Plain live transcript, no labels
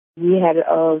We had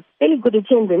a very good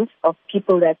attendance of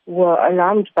people that were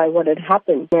alarmed by what had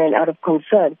happened and out of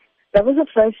concern. That was the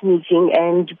first meeting,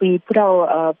 and we put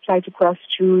our plight across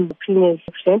to the Premier's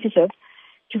representative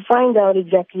to find out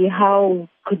exactly how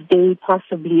could they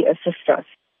possibly assist us.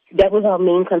 That was our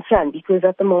main concern, because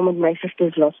at the moment my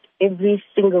sisters lost every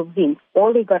single thing.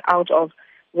 All they got out of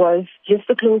was just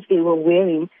the clothes they were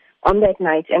wearing on that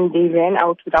night, and they ran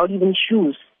out without even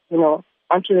shoes,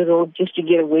 onto the road just to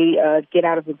get away, get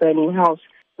out of the burning house.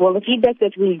 Well, the feedback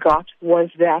that we got was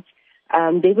that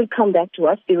they would come back to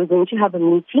us. They were going to have a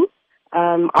meeting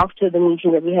after the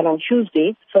meeting that we had on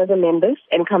Tuesday, further members,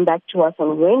 and come back to us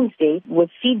on Wednesday with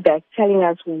feedback telling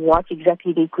us what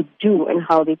exactly they could do and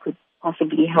how they could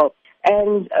possibly help.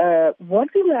 And what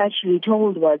we were actually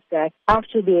told was that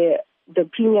after the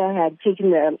Premier had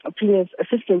taken, the Premier's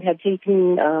assistant had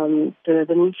taken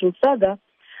the meeting further,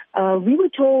 we were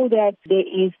told that there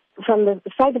is, from the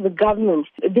side of the government,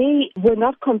 they were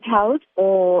not compelled,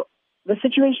 or the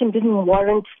situation didn't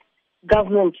warrant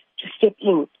government to step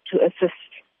in to assist.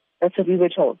 That's what we were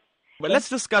told. But let's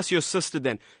discuss your sister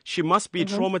then. She must be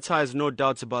traumatized, no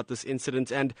doubts, about this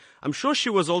incident, and I'm sure she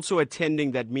was also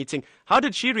attending that meeting. How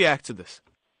did she react to this?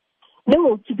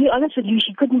 No, to be honest with you,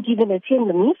 she couldn't even attend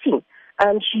the meeting.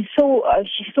 She's so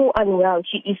unwell.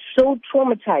 She is so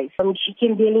traumatized. She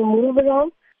can barely move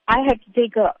around. I had to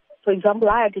take her, for example,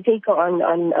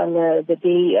 on the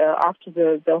day after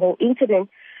the whole incident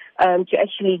to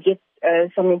actually get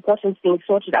some important things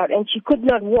sorted out. And she could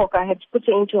not walk. I had to put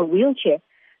her into a wheelchair.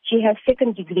 She has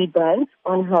second-degree burns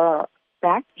on her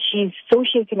back. She's so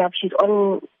shaken up. She's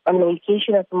on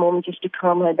medication at the moment just to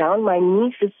calm her down. My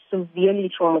niece is severely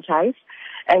traumatized,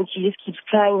 and she just keeps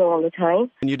crying all the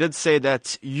time. And you did say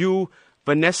that you,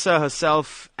 Vanessa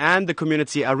herself, and the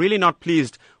community are really not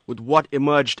pleased with what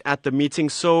emerged at the meeting.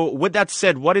 So with that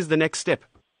said, what is the next step?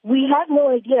 We have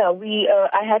no idea.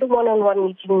 I had a one-on-one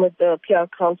meeting with the PR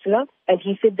councillor, and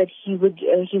he said that he would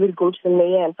go to the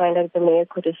mayor and find out if the mayor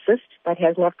could assist, but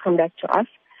has not come back to us.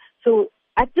 So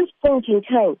at this point in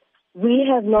time, we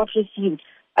have not received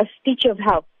a stitch of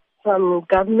help from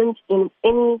government in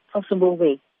any possible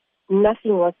way.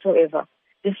 Nothing whatsoever.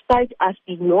 Despite us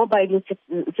being law-abiding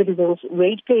citizens,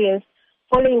 ratepayers,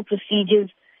 following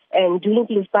procedures, and doing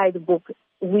things by the book,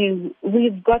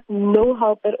 we've got no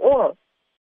help at all.